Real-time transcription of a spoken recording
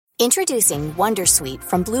Introducing Wondersuite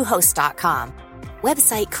from Bluehost.com.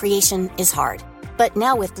 Website creation is hard, but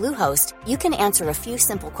now with Bluehost, you can answer a few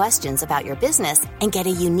simple questions about your business and get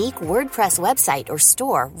a unique WordPress website or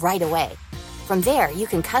store right away. From there, you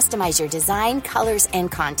can customize your design, colors,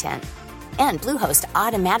 and content. And Bluehost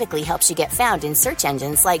automatically helps you get found in search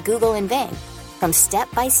engines like Google and Bing. From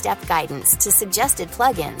step-by-step guidance to suggested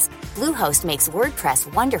plugins, Bluehost makes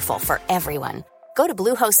WordPress wonderful for everyone. Go to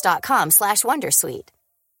bluehost.com/wondersuite.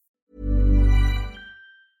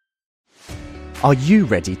 Are you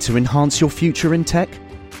ready to enhance your future in tech?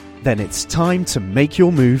 Then it's time to make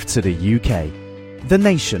your move to the UK, the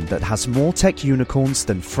nation that has more tech unicorns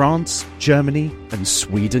than France, Germany, and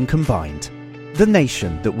Sweden combined. The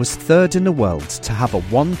nation that was third in the world to have a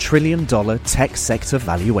 $1 trillion tech sector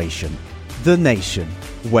valuation. The nation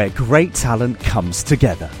where great talent comes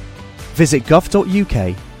together. Visit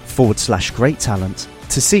gov.uk/great talent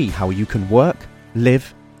to see how you can work,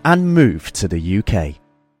 live, and move to the UK.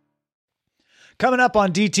 Coming up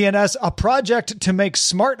on DTNS, a project to make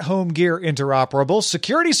smart home gear interoperable,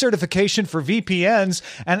 security certification for VPNs,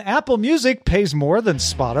 and Apple Music pays more than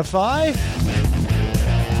Spotify.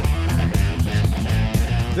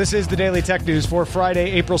 This is the Daily Tech News for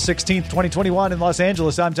Friday, April 16th, 2021 in Los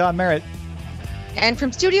Angeles. I'm Tom Merritt. And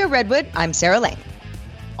from Studio Redwood, I'm Sarah Lane.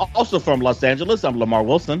 Also from Los Angeles, I'm Lamar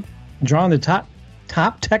Wilson. Drawing the top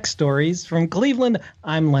tech stories from Cleveland,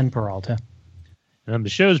 I'm Len Peralta. And I'm the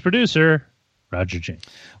show's producer, Roger James.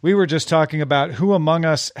 We were just talking about who among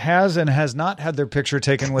us has and has not had their picture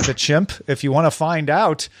taken with a chimp. If you want to find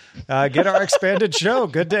out, get our expanded show,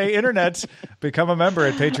 Good Day Internet. Become a member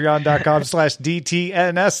at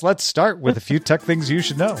patreon.com/DTNS. Let's start with a few tech things you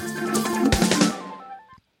should know.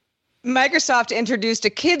 Microsoft introduced a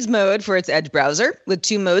kids mode for its Edge browser, with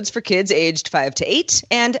 2 modes for kids aged 5 to 8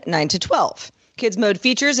 and 9 to 12. Kids Mode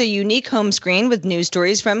features a unique home screen with news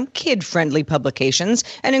stories from kid-friendly publications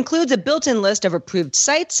and includes a built-in list of approved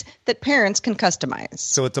sites that parents can customize.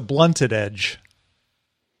 So it's a blunted Edge.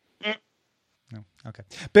 No. Okay.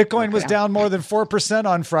 Bitcoin was down more than 4%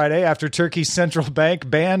 on Friday after Turkey's central bank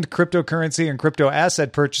banned cryptocurrency and crypto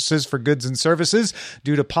asset purchases for goods and services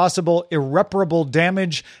due to possible irreparable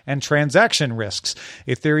damage and transaction risks.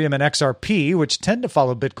 Ethereum and XRP, which tend to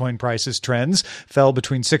follow Bitcoin prices trends, fell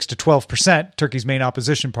between 6 to 12%. Turkey's main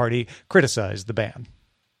opposition party criticized the ban.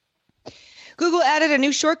 Google added a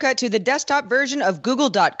new shortcut to the desktop version of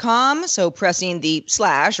Google.com, so pressing the /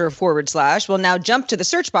 will now jump to the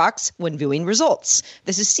search box when viewing results.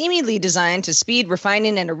 This is seemingly designed to speed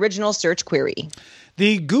refining an original search query.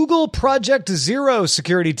 The Google Project Zero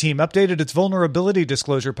security team updated its vulnerability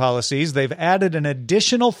disclosure policies. They've added an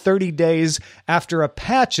additional 30 days after a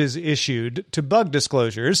patch is issued to bug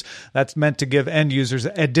disclosures. That's meant to give end users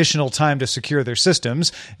additional time to secure their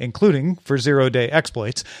systems, including for zero-day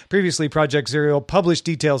exploits. Previously, Project Zero published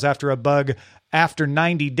details after a bug after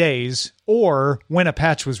 90 days or when a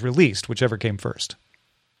patch was released, whichever came first.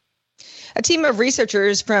 A team of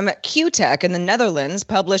researchers from QTech in the Netherlands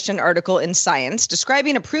published an article in Science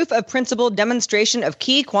describing a proof of principle demonstration of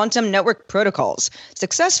key quantum network protocols,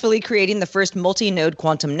 successfully creating the first multi-node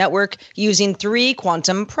quantum network using 3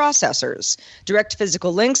 quantum processors. Direct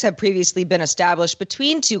physical links have previously been established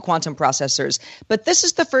between 2 quantum processors, but this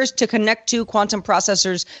is the first to connect 2 quantum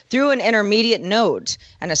processors through an intermediate node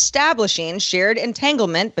and establishing shared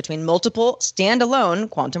entanglement between multiple standalone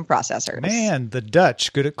quantum processors. Man, the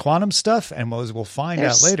Dutch, good at quantum stuff. And as we'll find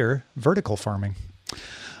out later, vertical farming.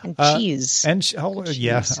 And cheese. And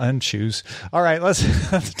shoes. All right, let's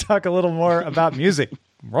talk a little more about music.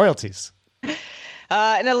 Royalties. In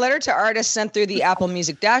a letter to artists sent through the Apple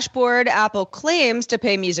Music dashboard, Apple claims to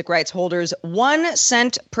pay music rights holders 1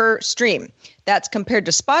 cent per stream. That's compared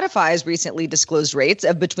to Spotify's recently disclosed rates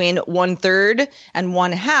of between 1/3 and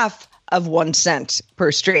 1/2 of 1 cent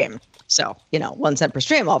per stream. So, 1 cent per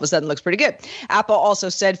stream all of a sudden looks pretty good. Apple also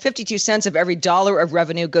said 52 cents of every dollar of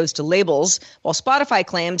revenue goes to labels, while Spotify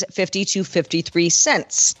claims 50 to 53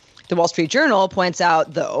 cents. The Wall Street Journal points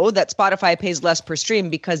out, though, that Spotify pays less per stream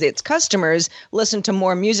because its customers listen to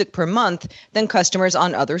more music per month than customers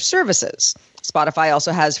on other services. Spotify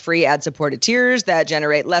also has free ad-supported tiers that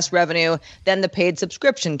generate less revenue than the paid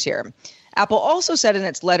subscription tier. Apple also said in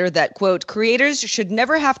its letter that, quote, creators should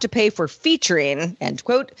never have to pay for featuring, end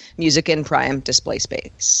quote, music in prime display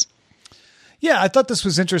space. Yeah, I thought this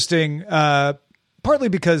was interesting, partly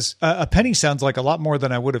because a penny sounds like a lot more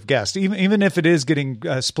than I would have guessed, even if it is getting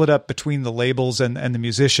split up between the labels and the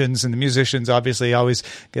musicians. And the musicians obviously always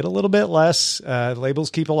get a little bit less. Labels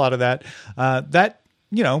keep a lot of that.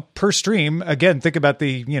 Per stream, again, think about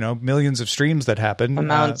the, millions of streams that happen.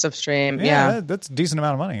 Amounts of stream, yeah. That's a decent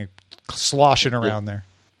amount of money sloshing around there.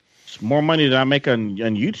 more money than I make on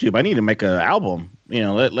YouTube. I need to make an album.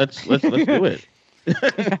 Let's do it.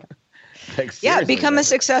 Yeah, become a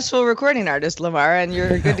successful recording artist, Lamar, and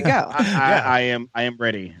you're good to go. I am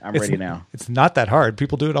ready. I'm ready now. It's not that hard.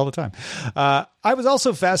 People do it all the time. I was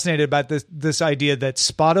also fascinated about this idea that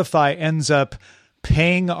Spotify ends up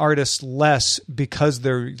paying artists less because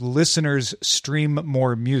their listeners stream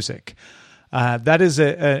more music. That is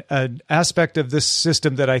an aspect of this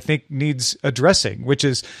system that I think needs addressing, which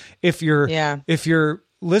is if your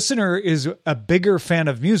listener is a bigger fan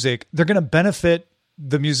of music, they're going to benefit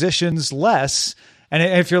the musicians less. And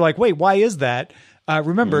if you're like, wait, why is that?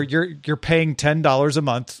 Remember, you're paying $10 a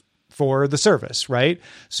month for the service, right?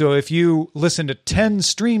 So if you listen to 10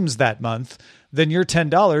 streams that month, then your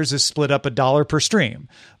 $10 is split up $1 per stream.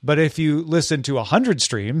 But if you listen to 100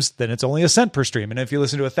 streams, then it's only a cent per stream. And if you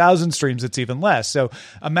listen to 1,000 streams, it's even less. So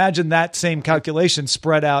imagine that same calculation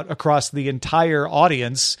spread out across the entire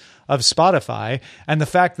audience of Spotify. And the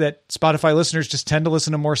fact that Spotify listeners just tend to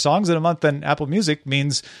listen to more songs in a month than Apple Music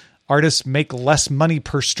means artists make less money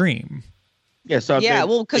per stream. Because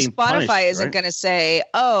Spotify isn't going to say,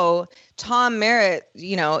 "Oh, Tom Merritt,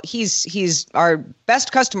 he's our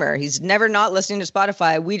best customer. He's never not listening to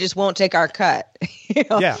Spotify. We just won't take our cut."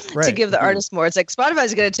 To give the artist more. It's like Spotify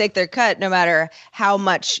is going to take their cut no matter how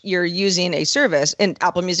much you're using a service, and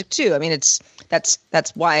Apple Music too. I mean, that's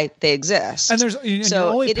why they exist. And you're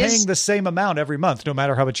only paying the same amount every month, no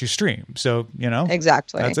matter how much you stream. So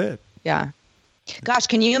exactly that's it. Yeah. Gosh,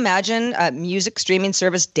 can you imagine music streaming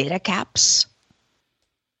service data caps?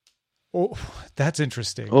 Oh, that's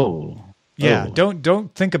interesting. Oh, yeah.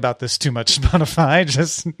 Don't think about this too much, Spotify.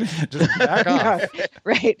 Just back off.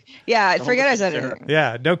 Right. Yeah. Forget I said anything.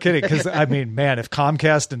 Yeah. No kidding. Because man, if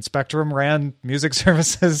Comcast and Spectrum ran music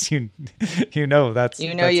services, you'd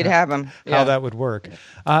have them. How that would work.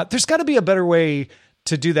 There's got to be a better way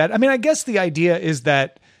to do that. I mean, I guess the idea is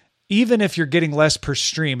that even if you're getting less per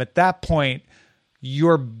stream, at that point,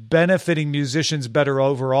 you're benefiting musicians better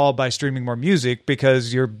overall by streaming more music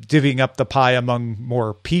because you're divvying up the pie among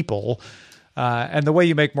more people. And the way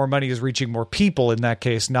you make more money is reaching more people in that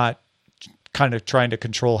case, not kind of trying to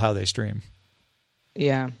control how they stream.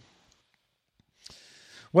 Yeah.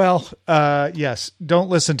 Well, yes, don't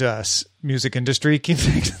listen to us, music industry. Keep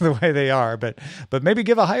things the way they are, but maybe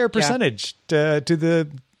give a higher percentage to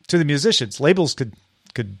the musicians. Labels could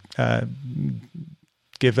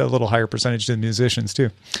give a little higher percentage to the musicians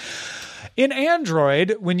too. In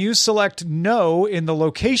Android, when you select no in the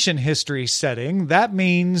location history setting, that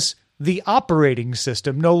means the operating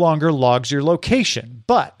system no longer logs your location.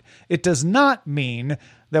 But it does not mean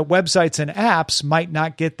that websites and apps might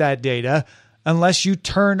not get that data unless you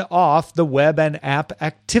turn off the web and app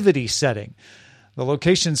activity setting. The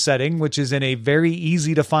location setting, which is in a very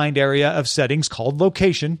easy to find area of settings called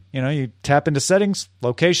location, you tap into settings,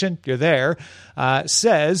 location, you're there,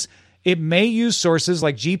 says it may use sources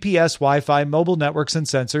like GPS, Wi-Fi, mobile networks, and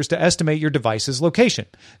sensors to estimate your device's location.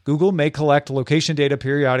 Google may collect location data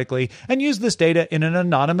periodically and use this data in an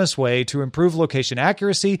anonymous way to improve location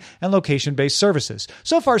accuracy and location-based services.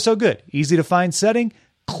 So far, so good. Easy to find setting,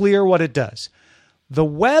 clear what it does. The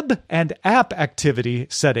web and app activity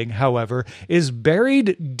setting, however, is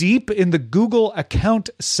buried deep in the Google account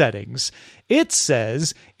settings. It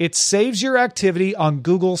says it saves your activity on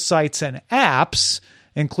Google sites and apps,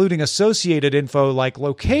 including associated info like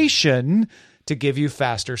location, to give you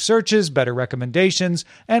faster searches, better recommendations,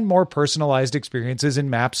 and more personalized experiences in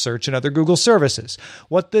Maps, Search, and other Google services.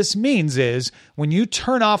 What this means is when you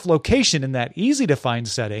turn off location in that easy-to-find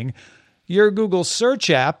setting, your Google search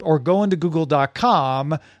app or going to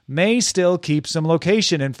google.com may still keep some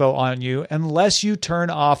location info on you unless you turn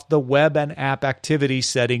off the web and app activity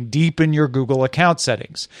setting deep in your Google account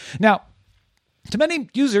settings. Now, to many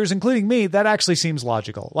users, including me, that actually seems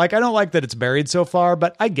logical. I don't like that it's buried so far,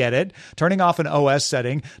 but I get it. Turning off an OS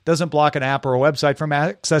setting doesn't block an app or a website from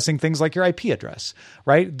accessing things like your IP address,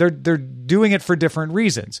 right? They're doing it for different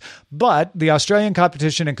reasons. But the Australian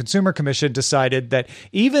Competition and Consumer Commission decided that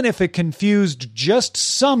even if it confused just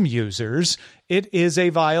some users, it is a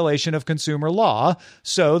violation of consumer law.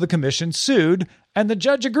 So the commission sued, and the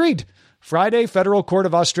judge agreed. Friday, Federal Court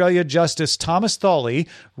of Australia Justice Thomas Thawley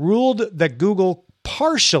ruled that Google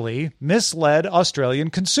partially misled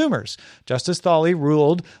Australian consumers. Justice Thawley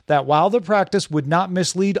ruled that while the practice would not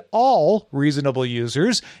mislead all reasonable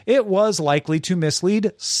users, it was likely to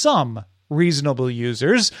mislead some reasonable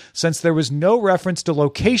users, since there was no reference to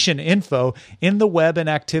location info in the web and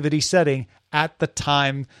activity setting at the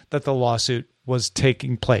time that the lawsuit was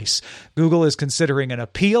taking place. Google is considering an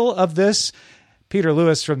appeal of this. Peter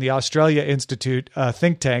Lewis from the Australia Institute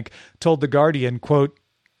think tank told The Guardian, quote,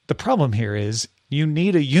 The problem here is you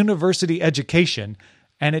need a university education,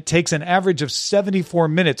 and it takes an average of 74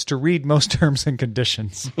 minutes to read most terms and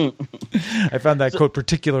conditions. I found that quote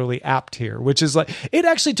particularly apt here, which is like, it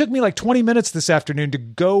actually took me like 20 minutes this afternoon to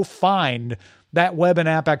go find that web and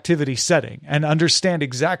app activity setting and understand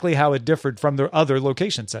exactly how it differed from the other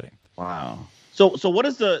location setting. Wow. So what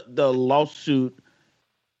does the lawsuit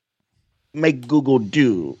make Google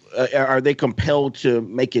do? Are they compelled to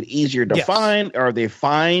make it easier to find? Are they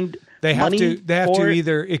fined? They have to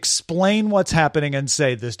either explain what's happening and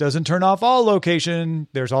say this doesn't turn off all location.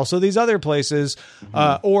 There's also these other places,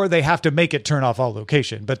 or they have to make it turn off all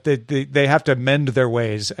location. But they have to mend their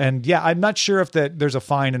ways. And yeah, I'm not sure if there's a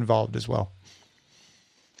fine involved as well.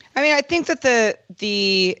 I mean, I think that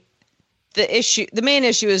the main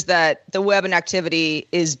issue is that the web and activity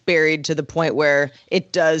is buried to the point where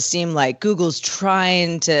it does seem like Google's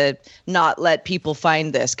trying to not let people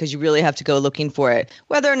find this because you really have to go looking for it.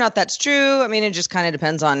 Whether or not that's true, I mean, it just kind of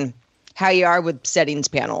depends on how you are with settings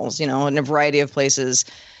panels, in a variety of places.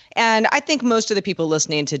 And I think most of the people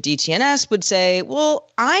listening to DTNS would say, well,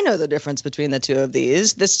 I know the difference between the two of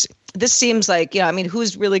these. This seems like,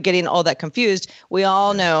 who's really getting all that confused? We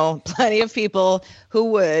all know plenty of people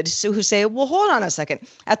who say, well, hold on a second.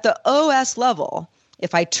 At the OS level,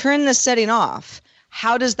 if I turn this setting off,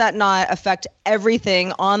 how does that not affect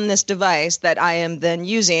everything on this device that I am then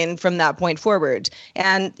using from that point forward?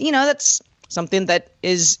 And, that's something that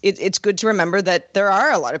is, it's good to remember that there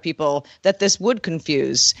are a lot of people that this would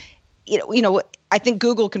confuse. I think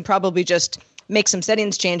Google can probably just make some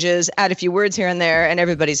settings changes, add a few words here and there, and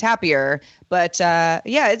everybody's happier. But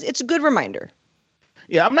it's a good reminder.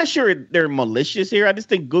 Yeah, I'm not sure they're malicious here. I just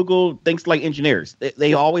think Google thinks like engineers.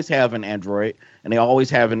 They always have an Android, and they always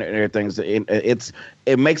have their things.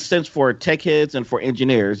 It makes sense for tech heads and for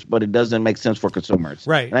engineers, but it doesn't make sense for consumers.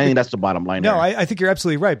 Right. And I think that's the bottom line. No, I think you're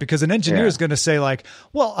absolutely right, because an engineer is going to say like,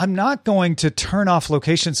 well, I'm not going to turn off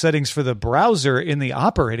location settings for the browser in the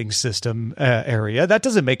operating system area. That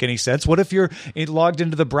doesn't make any sense. What if you're logged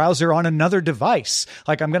into the browser on another device?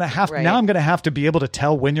 Like I'm going to have to be able to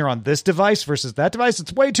tell when you're on this device versus that device.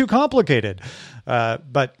 It's way too complicated.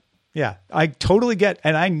 But yeah, I totally get,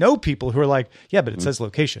 and I know people who are like, yeah, but it says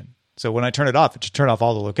location. So when I turn it off, it should turn off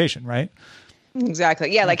all the location, right?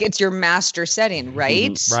 Exactly. Yeah, like it's your master setting,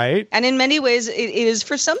 right? Right. And in many ways, it is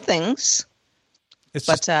for some things.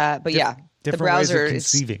 But yeah, the browser ways of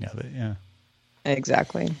conceiving of it. Yeah,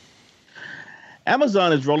 exactly.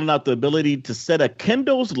 Amazon is rolling out the ability to set a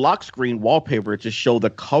Kindle's lock screen wallpaper to show the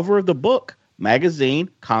cover of the book, magazine,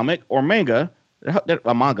 comic, or manga.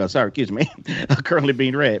 Currently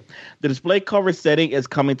being read. The display cover setting is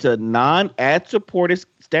coming to non-ad supported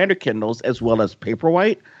standard Kindles as well as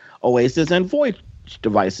Paperwhite, Oasis, and Voice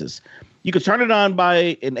devices. You can turn it on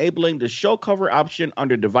by enabling the show cover option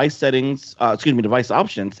under device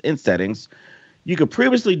options in settings. You could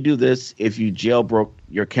previously do this if you jailbroke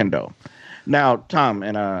your Kindle. Now, Tom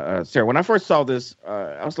and Sarah, when I first saw this,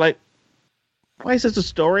 I was like, why is this a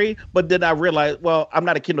story? But then I realized, well, I'm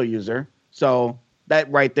not a Kindle user. So that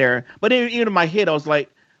right there. But even in my head, I was like,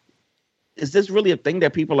 is this really a thing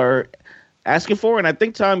that people are asking for? And I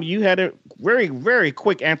think, Tom, you had a very, very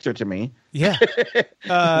quick answer to me. Yeah.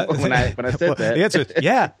 when I said that. The answer is,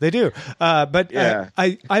 yeah, they do. But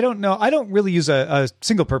I don't know. I don't really use a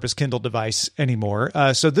single purpose Kindle device anymore.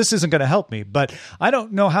 So this isn't going to help me. But I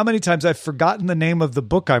don't know how many times I've forgotten the name of the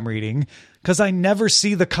book I'm reading because I never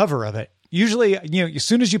see the cover of it. Usually, as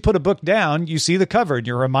soon as you put a book down, you see the cover and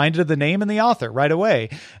you're reminded of the name and the author right away.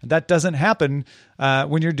 That doesn't happen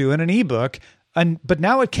when you're doing an ebook. But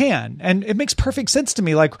now it can. And it makes perfect sense to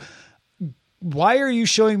me. Like, why are you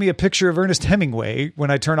showing me a picture of Ernest Hemingway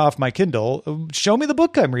when I turn off my Kindle? Show me the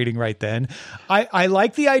book I'm reading right then. I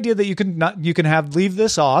like the idea that you can leave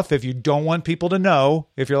this off if you don't want people to know.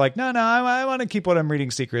 If you're like, no, I want to keep what I'm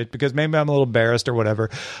reading secret because maybe I'm a little embarrassed or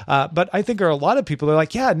whatever. But I think there are a lot of people that are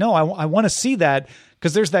like, yeah, no, I want to see that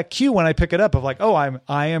because there's that cue when I pick it up of like, oh,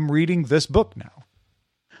 I am reading this book now.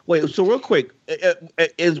 Wait, so real quick,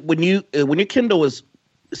 is when your Kindle is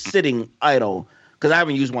sitting idle, because I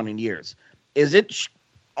haven't used one in years, is it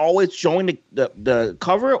always showing the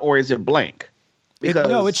cover or is it blank?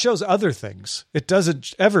 No, it shows other things. It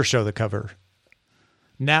doesn't ever show the cover.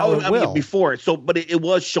 Now it will. Before, but it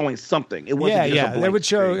was showing something. It wasn't just a blank It would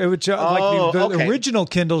show. screen. It would show like the original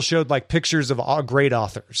Kindle showed like pictures of all great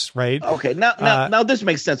authors, right? Okay, now this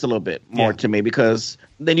makes sense a little bit more to me because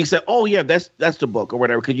then you say, oh yeah, that's the book or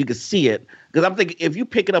whatever because you can see it. Because I'm thinking if you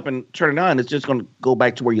pick it up and turn it on, it's just going to go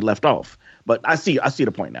back to where you left off. But I see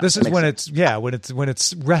the point now. This is when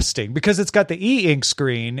it's resting because it's got the e-ink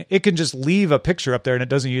screen. It can just leave a picture up there and it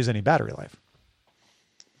doesn't use any battery life.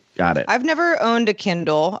 Got it. I've never owned a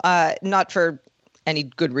Kindle, not for any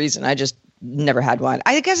good reason. I just never had one.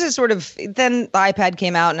 I guess it's sort of, then the iPad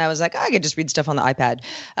came out and I was like, I could just read stuff on the iPad.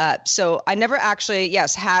 So I never actually,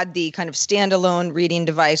 had the kind of standalone reading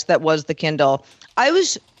device that was the Kindle. I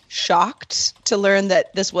was shocked to learn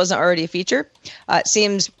that this wasn't already a feature. It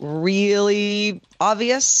seems really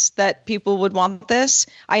obvious that people would want this.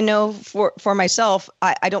 I know for myself,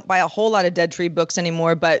 I don't buy a whole lot of Dead Tree books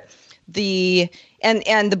anymore, but the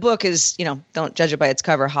book is, don't judge it by its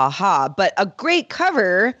cover, but a great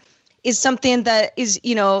cover is something that is,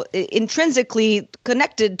 intrinsically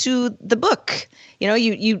connected to the book.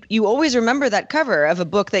 You always remember that cover of a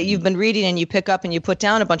book that you've been reading and you pick up and you put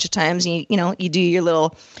down a bunch of times. And you do your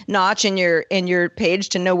little notch in your page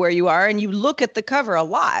to know where you are, and you look at the cover a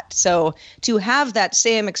lot. So to have that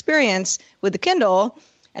same experience with the Kindle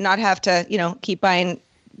and not have to, keep buying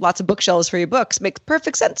lots of bookshelves for your books makes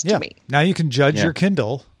perfect sense to me. Now you can judge your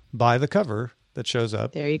Kindle by the cover that shows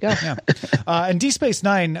up. There you go. Yeah. And DSpace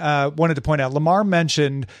 9 wanted to point out, Lamar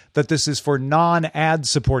mentioned that this is for non-ad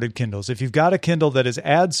supported Kindles. If you've got a Kindle that is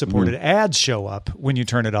ad supported, ads show up when you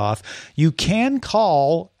turn it off. You can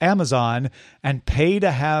call Amazon and pay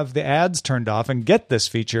to have the ads turned off and get this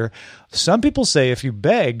feature. Some people say if you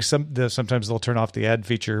beg, sometimes they'll turn off the ad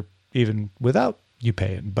feature even without you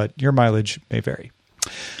paying, but your mileage may vary.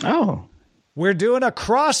 Oh. We're doing a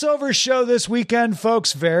crossover show this weekend,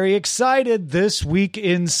 folks. Very excited. This Week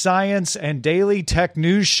in Science and Daily Tech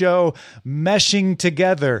News Show meshing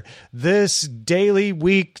together. This Daily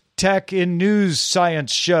Week Tech in News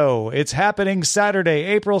Science Show. It's happening Saturday,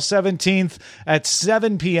 April 17th at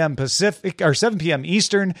 7 p.m. Pacific, or 7 p.m.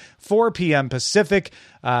 Eastern, 4 p.m. Pacific.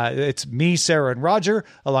 It's me, Sarah, and Roger,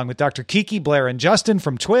 along with Dr. Kiki, Blair, and Justin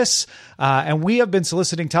from TWIS. And we have been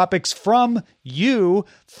soliciting topics from you.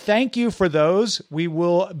 Thank you for those. We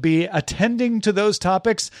will be attending to those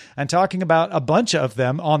topics and talking about a bunch of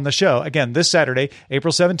them on the show. Again, this Saturday,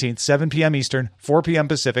 April 17th, 7 p.m. Eastern, 4 p.m.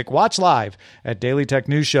 Pacific. Watch live at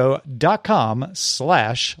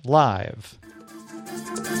dailytechnewsshow.com/live.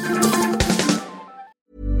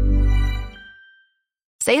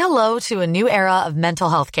 Say hello to a new era of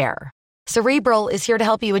mental health care. Cerebral is here to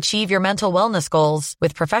help you achieve your mental wellness goals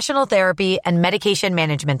with professional therapy and medication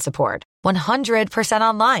management support. 100%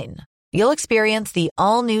 online. You'll experience the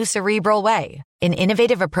all-new Cerebral Way, an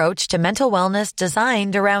innovative approach to mental wellness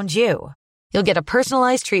designed around you. You'll get a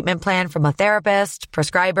personalized treatment plan from a therapist,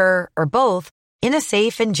 prescriber, or both in a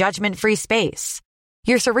safe and judgment-free space.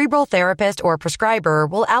 Your Cerebral therapist or prescriber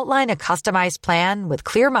will outline a customized plan with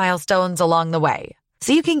clear milestones along the way,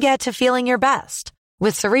 so you can get to feeling your best.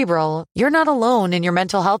 With Cerebral, you're not alone in your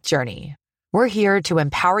mental health journey. We're here to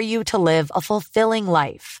empower you to live a fulfilling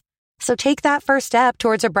life. So take that first step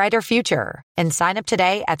towards a brighter future and sign up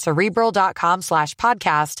today at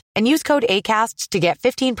Cerebral.com/podcast and use code ACAST to get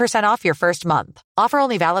 15% off your first month. Offer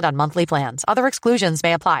only valid on monthly plans. Other exclusions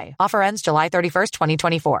may apply. Offer ends July 31st,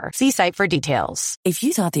 2024. See site for details. If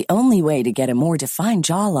you thought the only way to get a more defined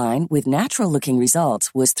jawline with natural-looking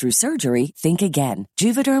results was through surgery, think again.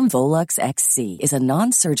 Juvederm Volux XC is a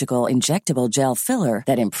non-surgical injectable gel filler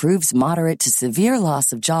that improves moderate to severe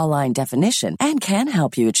loss of jawline definition and can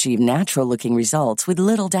help you achieve natural-looking results with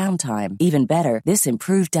little downtime. Even better, this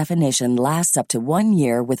improved definition lasts up to 1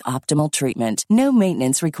 year with optimal treatment. No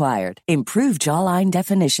maintenance required. Improve jawline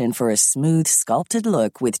definition for a smooth, sculpted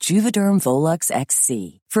look with Juvederm Volux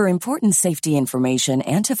XC. For important safety information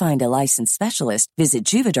and to find a licensed specialist, visit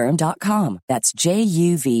Juvederm.com. That's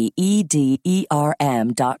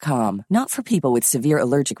JUVEDERM.com. Not for people with severe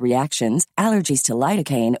allergic reactions, allergies to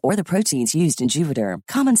lidocaine, or the proteins used in Juvederm.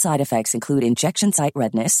 Common side effects include injection site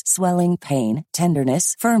redness, swelling, pain,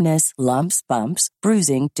 tenderness, firmness, lumps, bumps,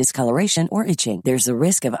 bruising, discoloration, or itching. There's a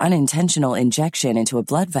risk of unintentional injection into a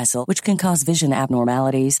blood vessel, which can cause vision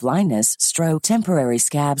abnormalities, blindness, stroke, temporary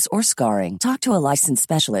scabs, or scarring. Talk to a licensed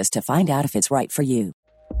specialist to find out if it's right for you.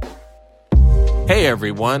 Hey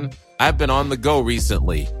everyone, I've been on the go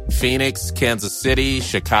recently. Phoenix, Kansas City,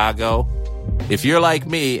 Chicago. If you're like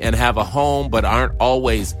me and have a home but aren't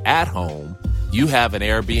always at home, you have an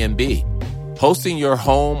Airbnb. Hosting your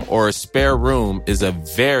home or a spare room is a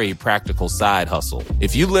very practical side hustle.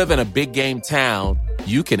 If you live in a big game town,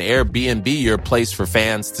 you can Airbnb your place for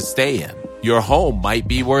fans to stay in. Your home might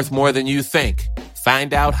be worth more than you think.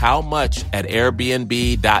 Find out how much at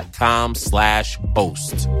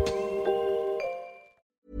airbnb.com/host.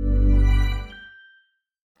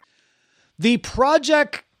 The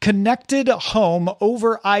Project Connected Home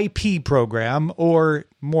over IP program, or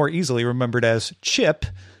more easily remembered as CHIP,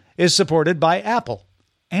 is supported by Apple,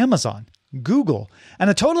 Amazon, Google, and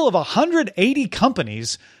a total of 180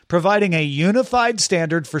 companies providing a unified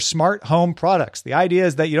standard for smart home products. The idea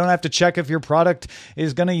is that you don't have to check if your product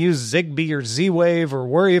is going to use Zigbee or Z-Wave or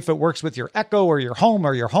worry if it works with your Echo or your Home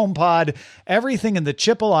or your HomePod. Everything in the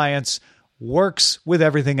Chip Alliance works with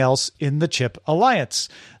everything else in the Chip Alliance.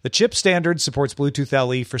 The Chip standard supports Bluetooth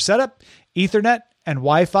LE for setup, Ethernet, and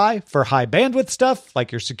Wi-Fi for high bandwidth stuff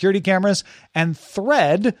like your security cameras, and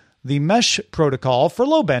Thread, the mesh protocol for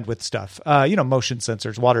low bandwidth stuff, motion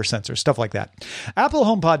sensors, water sensors, stuff like that. Apple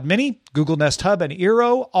HomePod Mini, Google Nest Hub, and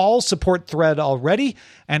Eero all support Thread already,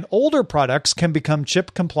 and older products can become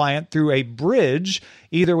chip compliant through a bridge,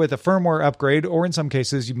 either with a firmware upgrade or in some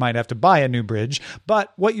cases you might have to buy a new bridge.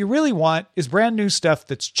 But what you really want is brand new stuff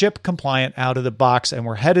that's chip compliant out of the box, and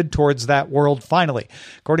we're headed towards that world finally.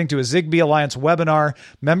 According to a Zigbee Alliance webinar,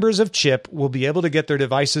 members of Chip will be able to get their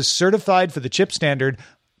devices certified for the Chip standard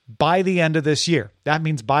by the end of this year. That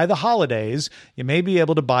means by the holidays, you may be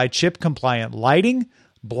able to buy chip-compliant lighting,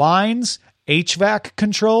 blinds, HVAC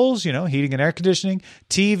controls, heating and air conditioning,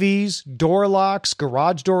 TVs, door locks,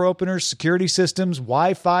 garage door openers, security systems,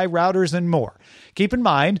 Wi-Fi routers, and more. Keep in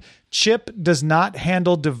mind, Chip does not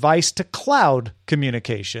handle device-to-cloud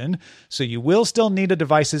communication, so you will still need a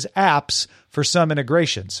device's apps for some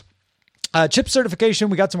integrations. Chip certification,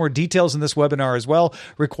 we got some more details in this webinar as well,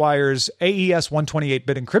 requires AES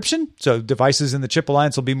 128-bit encryption, so devices in the Chip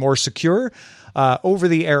Alliance will be more secure.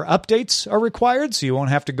 Over-the-air updates are required, so you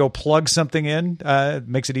won't have to go plug something in. It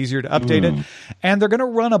makes it easier to update it. And they're going to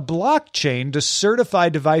run a blockchain to certify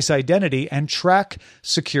device identity and track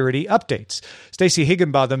security updates. Stacey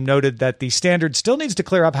Higginbotham noted that the standard still needs to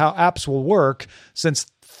clear up how apps will work, since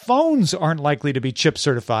phones aren't likely to be chip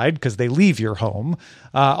certified because they leave your home.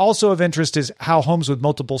 Also of interest is how homes with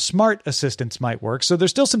multiple smart assistants might work. So there's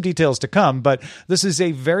still some details to come, but this is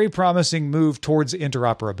a very promising move towards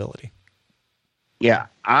interoperability. Yeah,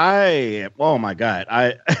 oh my God.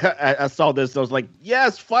 I saw this. I was like,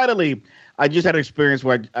 yes, finally. I just had an experience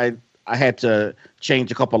where I had to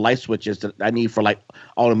change a couple light switches that I need for like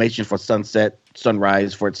automation for sunset,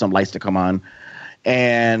 sunrise, for some lights to come on.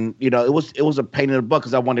 And, it was a pain in the butt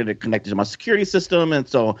because I wanted to connect it to my security system. And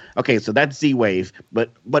so that's Z-Wave,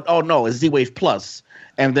 but oh no, it's Z-Wave Plus.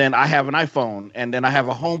 And then I have an iPhone, and then I have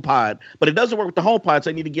a HomePod, but it doesn't work with the HomePod.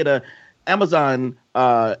 So I need to get a Amazon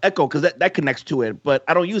Echo because that connects to it, but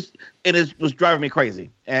I don't use it. It was driving me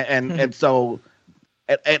crazy. And so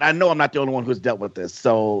I know I'm not the only one who's dealt with this.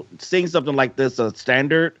 So seeing something like this, a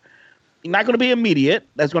standard, not going to be immediate.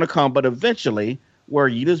 That's going to come, but eventually where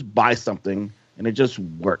you just buy something and it just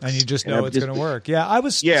works. And you just know it's going to work. Yeah, I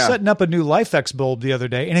was setting up a new LifeX bulb the other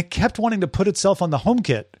day, and it kept wanting to put itself on the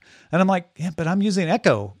HomeKit. And I'm like, yeah, but I'm using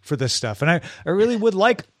Echo for this stuff. And I really would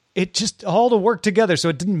like it just all to work together so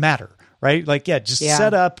it didn't matter, right? Like,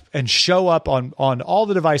 set up and show up on all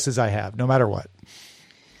the devices I have, no matter what.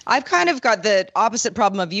 I've kind of got the opposite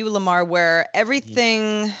problem of you, Lamar, where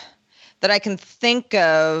everything that I can think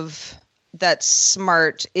of that's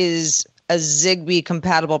smart is a Zigbee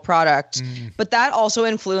compatible product, but that also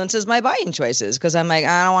influences my buying choices because I'm like,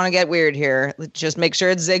 I don't want to get weird here. Just make sure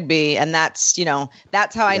it's Zigbee, and that's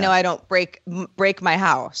how I know I don't break my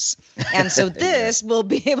house. And so this will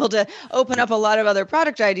be able to open up a lot of other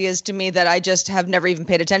product ideas to me that I just have never even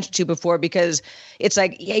paid attention to before, because it's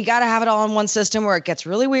like, you got to have it all in one system where it gets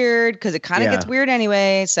really weird because it kind of gets weird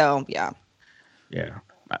anyway. So yeah.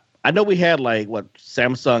 I know we had like what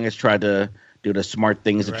Samsung has tried to do, the smart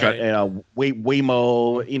things to try,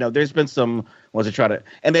 Waymo. There's been some ones to try to,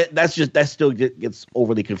 and that still gets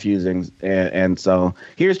overly confusing. And so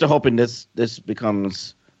here's to hoping this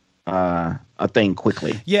becomes a thing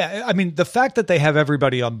quickly. Yeah, I mean, the fact that they have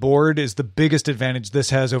everybody on board is the biggest advantage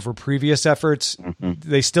this has over previous efforts.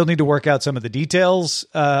 They still need to work out some of the details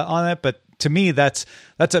on it, but to me, that's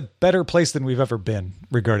a better place than we've ever been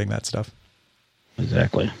regarding that stuff.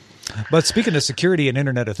 Exactly. But speaking of security and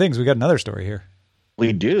Internet of Things, we got another story here.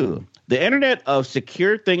 We do. The Internet of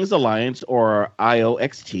Secure Things Alliance, or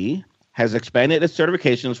IOXT, has expanded its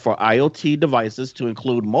certifications for IoT devices to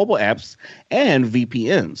include mobile apps and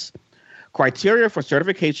VPNs. Criteria for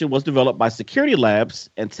certification was developed by security labs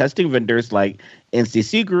and testing vendors like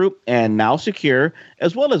NCC Group and Now Secure,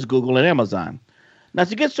 as well as Google and Amazon. Now,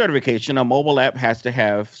 to get certification, a mobile app has to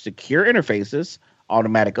have secure interfaces,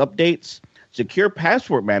 automatic updates, secure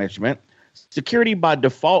password management, security by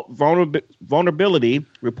default vulnerability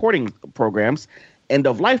reporting programs,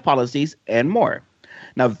 end-of-life policies, and more.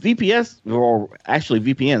 Now, VPNs,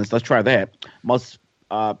 let's try that, must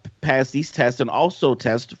pass these tests and also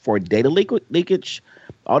test for data leakage,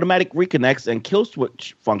 automatic reconnects and kill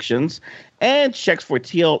switch functions, and checks for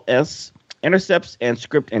TLS intercepts, and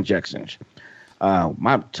script injections.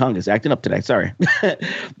 My tongue is acting up today. Sorry.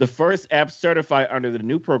 The first apps certified under the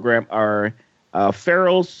new program are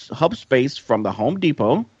Pharaoh's HubSpace from the Home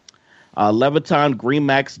Depot, Leviton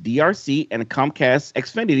GreenMax DRC, and Comcast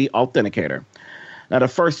Xfinity Authenticator. Now, the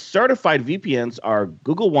first certified VPNs are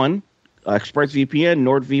Google One, ExpressVPN,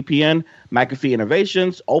 NordVPN, McAfee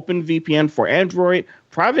Innovations, OpenVPN for Android,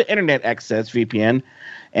 Private Internet Access VPN,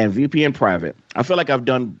 and VPN Private. I feel like I've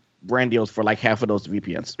done brand deals for like half of those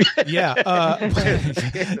VPNs.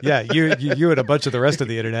 You and a bunch of the rest of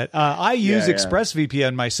the internet. I use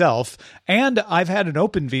ExpressVPN myself, and I've had an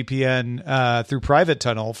OpenVPN through Private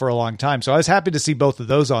Tunnel for a long time. So I was happy to see both of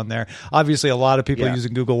those on there. Obviously, a lot of people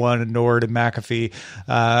using Google One and Nord and McAfee.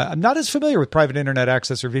 I'm not as familiar with Private Internet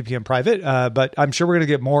Access or VPN Private, but I'm sure we're going to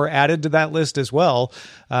get more added to that list as well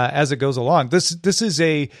as it goes along.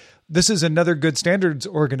 This is another good standards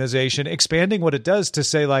organization expanding what it does to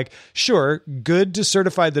say, like, sure, good to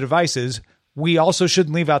certify the devices. We also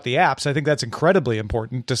shouldn't leave out the apps. I think that's incredibly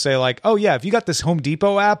important to say, like, oh yeah, if you got this Home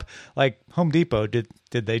Depot app, like Home Depot, did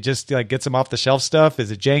they just like get some off the shelf stuff? Is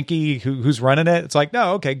it janky? Who's running it? It's like,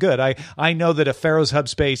 no, okay, good. I know that a Pharaoh's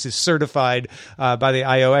HubSpace is certified by the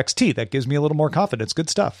IOXT. That gives me a little more confidence. Good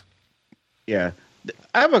stuff. Yeah.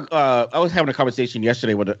 I was having a conversation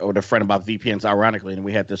yesterday with a friend about VPNs, ironically, and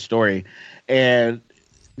we had this story, and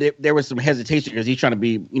there was some hesitation because he's trying to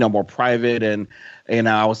be, more private, and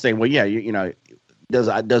I was saying, well, yeah, does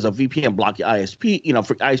a VPN block your ISP,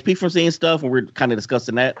 for ISP from seeing stuff, and we're kind of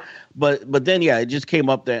discussing that, but then it just came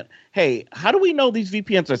up that, hey, how do we know these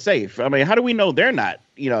VPNs are safe? I mean, how do we know they're not,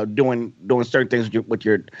 doing certain things with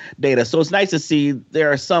your data? So it's nice to see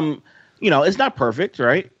there are some, it's not perfect,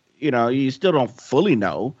 right? You still don't fully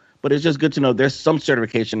know, but it's just good to know there's some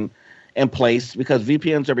certification in place because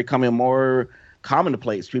VPNs are becoming more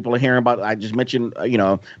commonplace. People are hearing about, I just mentioned,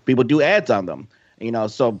 people do ads on them,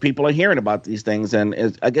 so people are hearing about these things.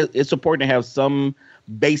 And I guess it's important to have some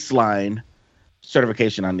baseline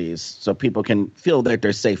certification on these so people can feel that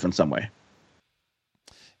they're safe in some way.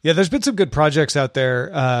 Yeah, there's been some good projects out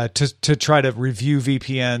there to try to review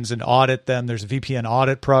VPNs and audit them. There's a VPN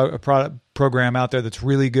audit program out there that's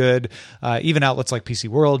really good. Even outlets like PC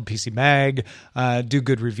World, PC Mag do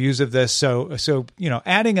good reviews of this. So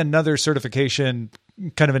adding another certification,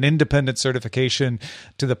 kind of an independent certification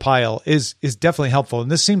to the pile is definitely helpful. And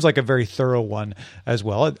this seems like a very thorough one as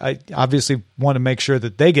well. I obviously want to make sure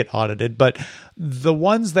that they get audited, but the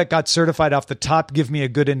ones that got certified off the top give me a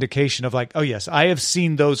good indication of like, oh yes, I have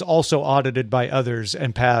seen those also audited by others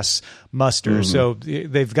and pass muster. Mm-hmm. So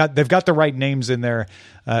they've got the right names in there,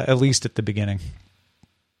 at least at the beginning.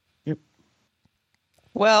 Yep.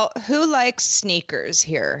 Well, who likes sneakers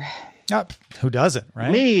here? Who doesn't,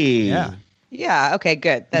 right? Me. Yeah. Yeah, okay,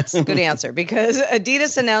 good. That's a good answer because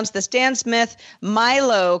Adidas announced the Stan Smith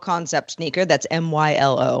Mylo concept sneaker, that's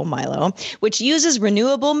MYLO, Mylo, which uses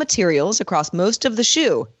renewable materials across most of the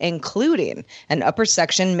shoe, including an upper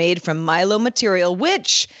section made from Mylo material,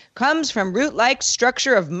 which comes from root-like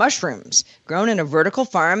structure of mushrooms grown in a vertical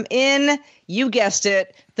farm in, you guessed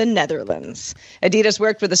it, the Netherlands. Adidas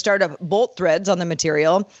worked with the startup Bolt Threads on the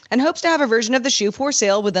material and hopes to have a version of the shoe for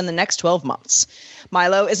sale within the next 12 months.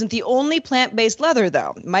 Mylo isn't the only plant-based leather,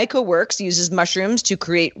 though. MycoWorks uses mushrooms to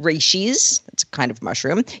create reishi, that's a kind of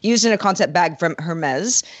mushroom, used in a concept bag from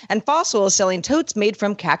Hermes, and Fossil is selling totes made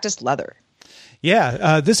from cactus leather.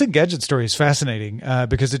 Yeah, this Engadget story is fascinating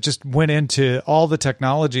because it just went into all the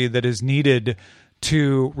technology that is needed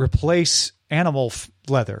to replace animal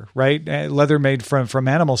leather, right? Leather made from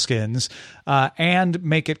animal skins, and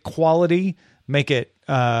make it quality, make it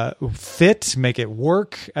fit, make it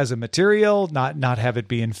work as a material, not have it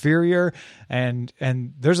be inferior. And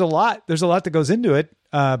there's a lot that goes into it,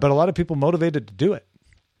 but a lot of people motivated to do it.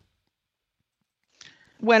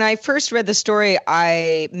 When I first read the story,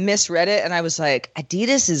 I misread it and I was like,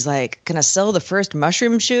 Adidas is like going to sell the first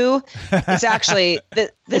mushroom shoe. It's actually,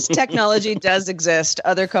 this technology does exist.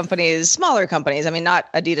 Other companies, smaller companies, I mean,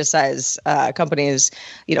 not Adidas size companies,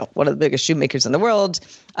 one of the biggest shoemakers in the world,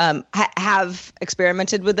 have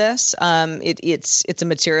experimented with this. It's a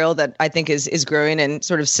material that I think is growing in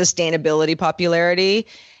sort of sustainability popularity.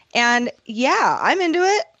 And yeah, I'm into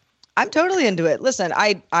it. I'm totally into it. Listen,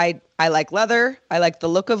 I like leather. I like the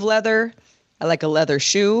look of leather. I like a leather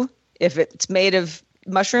shoe. If it's made of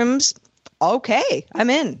mushrooms, okay, I'm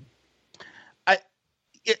in. I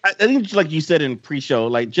think, like you said in pre-show,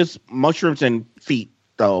 like just mushrooms and feet,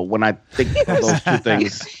 though, when I think of those two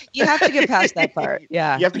things. You have to get past that part.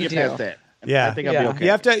 Yeah, you have to get past that. Yeah, I think I'll be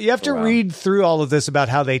okay. You have to read through all of this about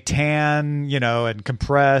how they tan, and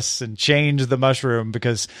compress and change the mushroom,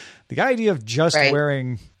 because the idea of just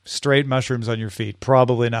wearing straight mushrooms on your feet,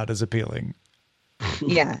 probably not as appealing.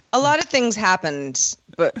 Yeah. A lot of things happened,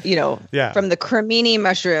 but, from the cremini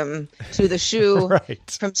mushroom to the shoe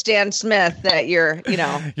right. from Stan Smith that you're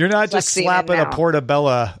not just slapping a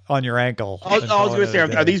portabella on your ankle. I was going to say,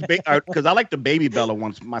 are these big? Because I like the baby Bella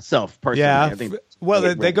ones myself, personally. Yeah. I think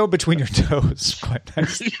they go between your toes. Quite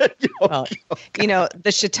nice. Well, the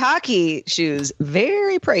shiitake shoes,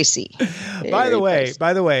 very pricey. By the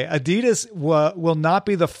way, Adidas will not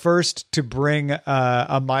be the first to bring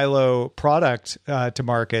a Milo product to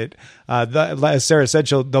market. As Sarah said,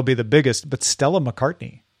 they'll be the biggest. But Stella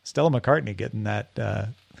McCartney getting that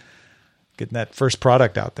first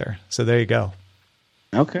product out there. So there you go.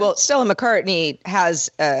 Okay. Well, Stella McCartney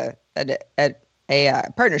has a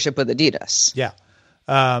partnership with Adidas. Yeah.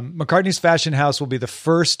 McCartney's Fashion House will be the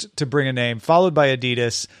first to bring a name, followed by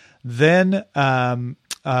Adidas. Then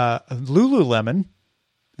Lululemon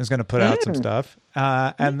is going to put out some stuff.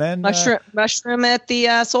 And then mushroom at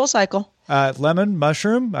the Soul Cycle. Lemon,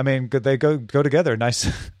 mushroom. I mean, could they go together? Nice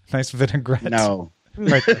vinaigrette. No.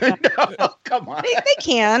 Right there. No, come on. They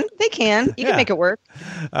can. You can make it work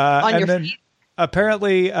on your feet.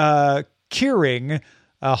 Apparently, Kering,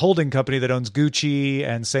 a holding company that owns Gucci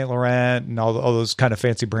and Saint Laurent and all those kind of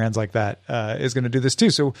fancy brands like that, is going to do this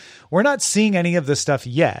too. So we're not seeing any of this stuff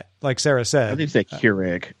yet, like Sarah said. I think say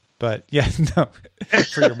Keurig. But yeah, no,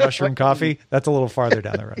 for your mushroom coffee, that's a little farther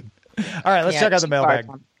down the road. All right, let's check out the mailbag.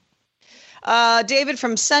 David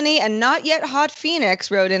from sunny and not yet hot Phoenix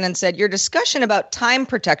wrote in and said, your discussion about time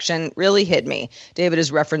protection really hit me. David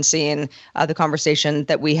is referencing the conversation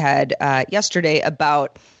that we had yesterday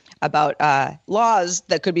about laws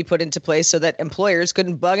that could be put into place so that employers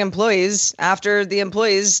couldn't bug employees after the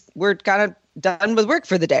employees were kind of done with work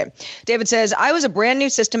for the day. David says, I was a brand new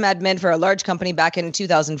system admin for a large company back in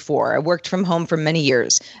 2004. I worked from home for many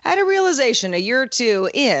years. I had a realization a year or two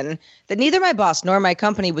in that neither my boss nor my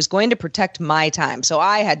company was going to protect my time, so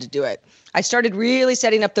I had to do it. I started really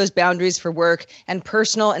setting up those boundaries for work and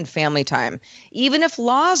personal and family time. Even if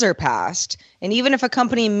laws are passed, and even if a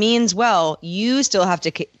company means well, you still have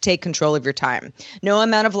to take control of your time. No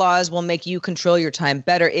amount of laws will make you control your time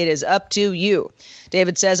better. It is up to you.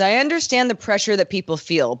 David says, I understand the pressure that people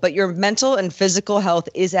feel, but your mental and physical health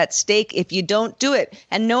is at stake if you don't do it,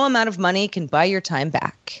 and no amount of money can buy your time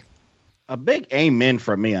back. A big amen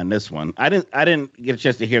for me on this one. I didn't get a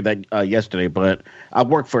chance to hear that yesterday, but I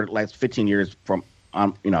worked for like 15 years from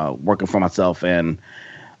working for myself, and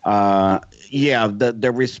the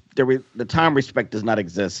time respect does not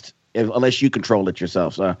exist unless you control it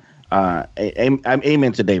yourself. So I'm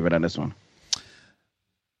amen to David on this one.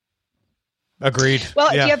 Agreed.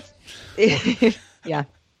 Well, yeah.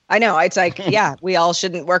 I know. It's like, we all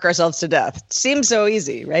shouldn't work ourselves to death. Seems so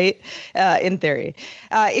easy, right? In theory.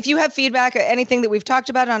 If you have feedback, anything that we've talked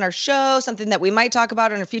about on our show, something that we might talk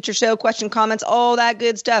about on a future show, question, comments, all that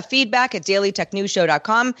good stuff, feedback at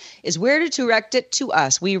dailytechnewsshow.com is where to direct it to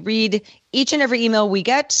us. We read each and every email we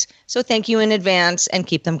get, so thank you in advance and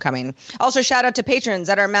keep them coming. Also, shout out to patrons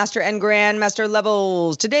at our Master and Grandmaster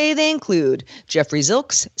levels. Today they include Jeffrey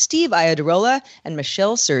Zilks, Steve Iadarola, and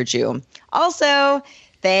Michelle Sergiu. Also,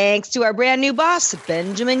 thanks to our brand new boss,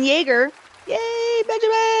 Benjamin Yeager. Yay,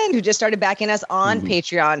 Benjamin, who just started backing us on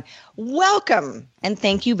Patreon. Welcome, and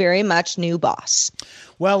thank you very much, new boss.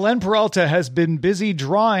 Well, Len Peralta has been busy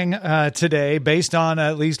drawing today based on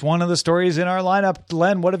at least one of the stories in our lineup.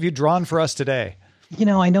 Len, what have you drawn for us today?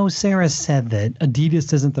 I know Sarah said that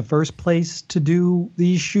Adidas isn't the first place to do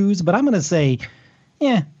these shoes, but I'm going to say,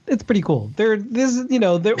 it's pretty cool.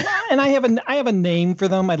 And I have a name for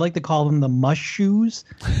them. I'd like to call them the Mush Shoes,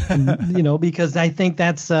 because I think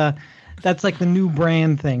that's like the new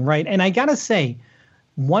brand thing, right? And I gotta say,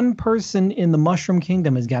 one person in the Mushroom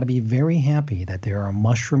Kingdom has got to be very happy that there are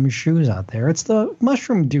mushroom shoes out there. It's the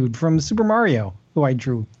mushroom dude from Super Mario who I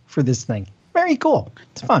drew for this thing. Very cool.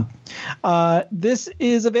 It's fun. This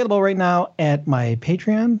is available right now at my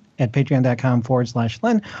Patreon at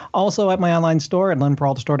patreon.com/Len. Also at my online store at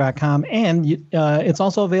lenperaltastore.com. And it's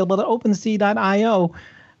also available at OpenSea.io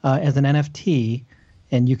as an NFT.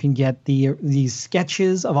 And you can get these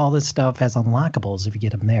sketches of all this stuff as unlockables if you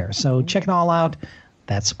get them there. So check it all out.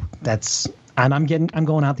 That's and I'm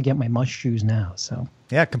going out to get my Mush shoes now. So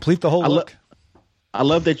yeah, complete the whole look. I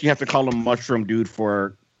love that you have to call him Mushroom Dude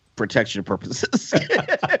for protection purposes.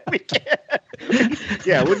 We can't.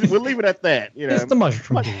 Yeah, we'll leave it at that. It's the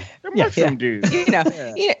Mushroom Dude. The Mushroom Dude. You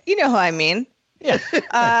know who I mean. Yeah.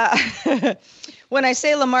 When I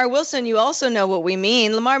say Lamar Wilson, you also know what we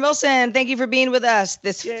mean. Lamar Wilson, thank you for being with us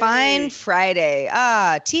this fine Friday.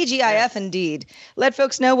 TGIF indeed. Let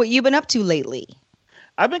folks know what you've been up to lately.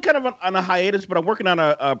 I've been kind of on a hiatus, but I'm working on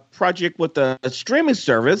a project with a streaming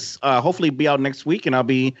service. Hopefully be out next week, and I'll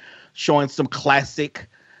be showing some classic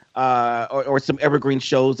or some evergreen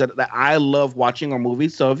shows that I love watching or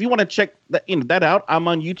movies. So if you want to check that out, I'm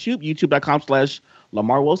on YouTube,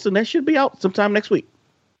 youtube.com/Lamar Wilson. That should be out sometime next week.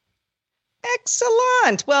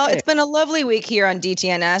 Excellent. Well, It's been a lovely week here on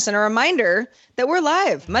DTNS, and a reminder that we're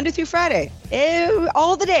live Monday through Friday,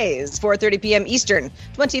 all the days, 4:30 p.m. Eastern,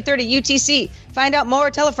 2030 UTC. Find out more,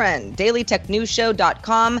 tell a friend,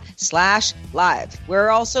 dailytechnewsshow.com/live. We're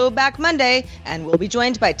also back Monday, and we'll be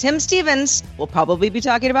joined by Tim Stevens. We'll probably be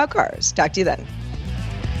talking about cars. Talk to you then.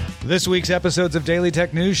 This week's episodes of Daily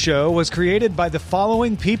Tech News Show was created by the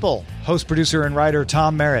following people. Host, producer, and writer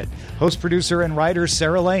Tom Merritt. Host, producer, and writer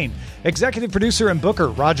Sarah Lane. Executive producer and booker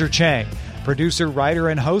Roger Chang. Producer, writer,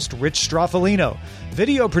 and host Rich Straffolino.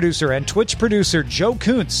 Video producer and Twitch producer Joe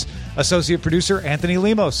Kuntz. Associate producer Anthony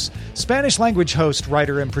Lemos. Spanish language host,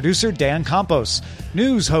 writer, and producer Dan Campos.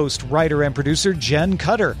 News host, writer, and producer Jen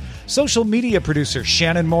Cutter. Social media producer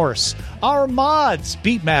Shannon Morse. Our mods,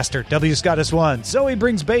 Beatmaster W. Scottus1, Zoe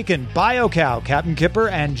Brings Bacon, BioCow, Captain Kipper,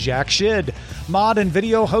 and Jack Shid. Mod and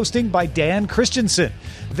video hosting by Dan Christensen.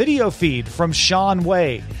 Video feed from Sean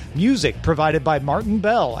Way. Music provided by Martin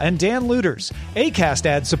Bell and Dan Luters. Acast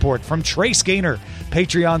ad support from Trace Gaynor.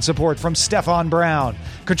 Patreon support from Stefan Brown.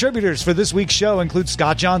 Contributors for this week's show include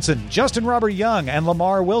Scott Johnson, Justin Robert Young, and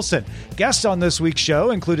Lamar Wilson. Guests on this week's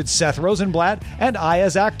show included Seth Rosenblatt and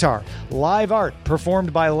Ayaz Akhtar. Live art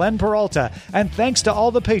performed by Len Peralta. And thanks to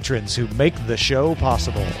all the patrons who make the show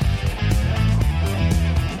possible.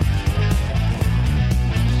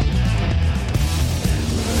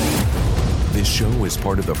 This show is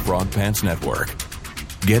part of the Frog Pants Network.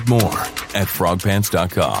 Get more at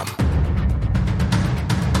frogpants.com.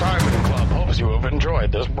 Diamond Club hopes you have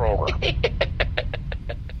enjoyed this program.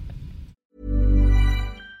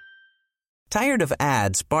 Tired of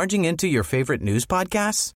ads barging into your favorite news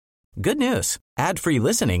podcasts? Good news. Ad-free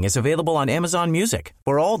listening is available on Amazon Music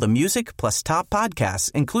for all the music plus top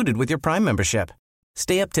podcasts included with your Prime membership.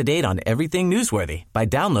 Stay up to date on everything newsworthy by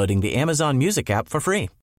downloading the Amazon Music app for free.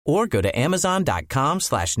 Or go to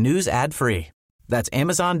amazon.com/news ad free. That's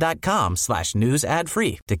amazon.com/news ad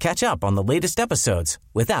free to catch up on the latest episodes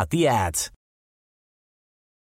without the ads.